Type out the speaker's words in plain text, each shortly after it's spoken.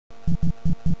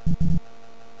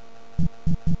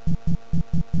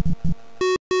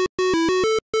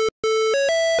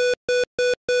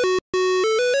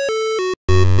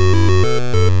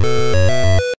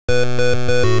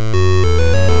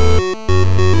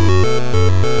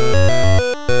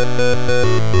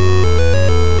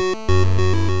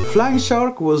Flying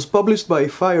Shark was published by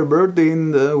Firebird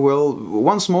in, well,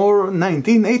 once more,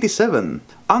 1987.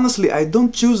 Honestly, I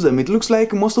don't choose them, it looks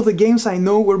like most of the games I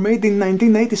know were made in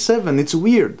 1987, it's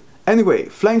weird. Anyway,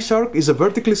 Flying Shark is a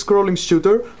vertically scrolling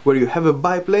shooter where you have a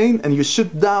biplane and you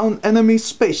shoot down enemy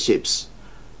spaceships.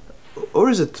 Or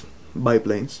is it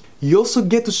biplanes? You also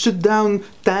get to shoot down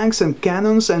tanks and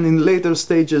cannons and in later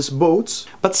stages boats,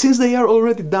 but since they are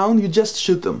already down, you just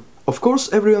shoot them. Of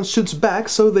course, everyone shoots back,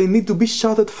 so they need to be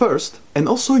shot at first, and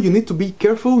also you need to be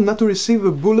careful not to receive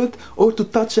a bullet or to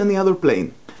touch any other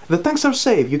plane. The tanks are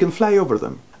safe, you can fly over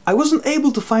them. I wasn't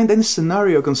able to find any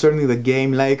scenario concerning the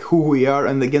game, like who we are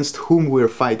and against whom we are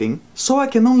fighting, so I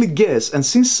can only guess, and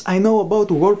since I know about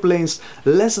warplanes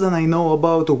less than I know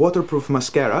about waterproof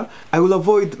mascara, I will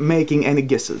avoid making any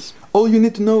guesses. All you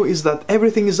need to know is that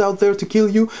everything is out there to kill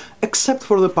you, except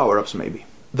for the power-ups maybe.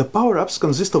 The power-ups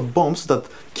consist of bombs that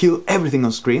kill everything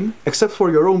on screen, except for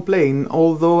your own plane,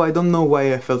 although I don't know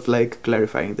why I felt like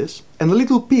clarifying this, and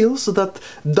little pills that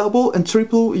double and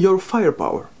triple your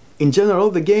firepower. In general,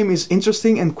 the game is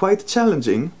interesting and quite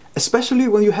challenging, especially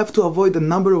when you have to avoid a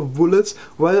number of bullets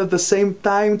while at the same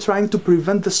time trying to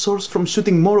prevent the source from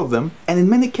shooting more of them, and in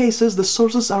many cases the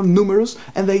sources are numerous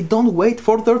and they don't wait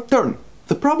for their turn.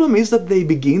 The problem is that they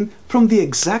begin from the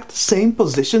exact same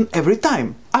position every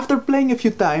time. After playing a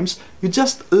few times, you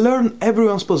just learn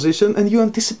everyone's position and you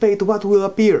anticipate what will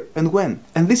appear and when.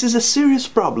 And this is a serious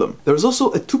problem. There's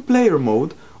also a two-player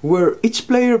mode where each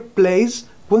player plays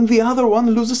when the other one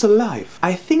loses a life.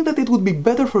 I think that it would be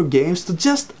better for games to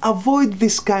just avoid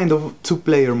this kind of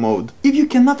two-player mode. If you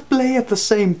cannot play at the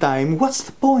same time, what's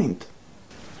the point?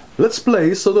 Let's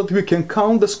play so that we can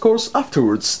count the scores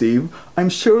afterwards, Steve. I'm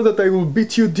sure that I will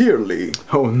beat you dearly.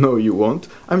 Oh no, you won't.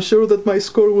 I'm sure that my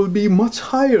score will be much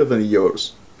higher than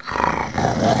yours.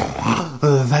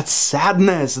 That's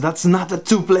sadness. That's not a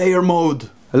two-player mode.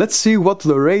 Let's see what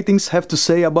the ratings have to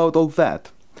say about all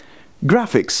that.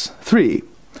 Graphics 3.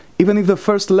 Even if the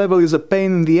first level is a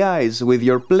pain in the eyes, with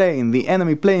your plane, the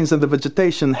enemy planes and the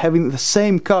vegetation having the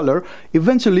same color,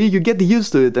 eventually you get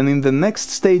used to it and in the next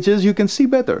stages you can see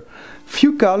better.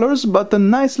 Few colors, but a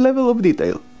nice level of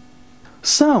detail.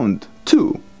 Sound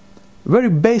 2. Very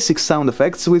basic sound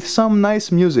effects with some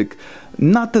nice music.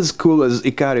 Not as cool as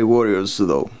Ikari Warriors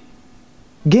though.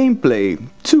 Gameplay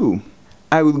 2.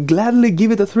 I would gladly give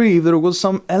it a 3 if there was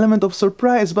some element of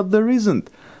surprise, but there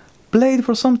isn't. Play it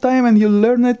for some time and you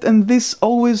learn it, and this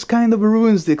always kind of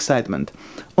ruins the excitement.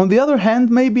 On the other hand,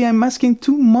 maybe I'm asking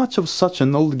too much of such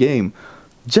an old game.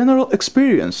 General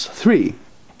experience 3.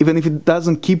 Even if it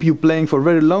doesn't keep you playing for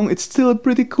very long, it's still a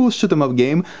pretty cool shoot-'em-up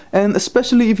game, and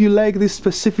especially if you like this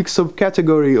specific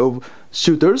subcategory of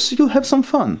shooters, you'll have some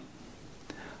fun.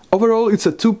 Overall, it's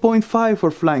a 2.5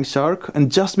 for Flying Shark, and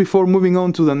just before moving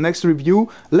on to the next review,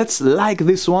 let's like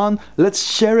this one, let's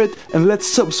share it, and let's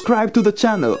subscribe to the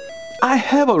channel. I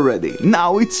have already,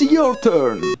 now it's your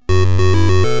turn!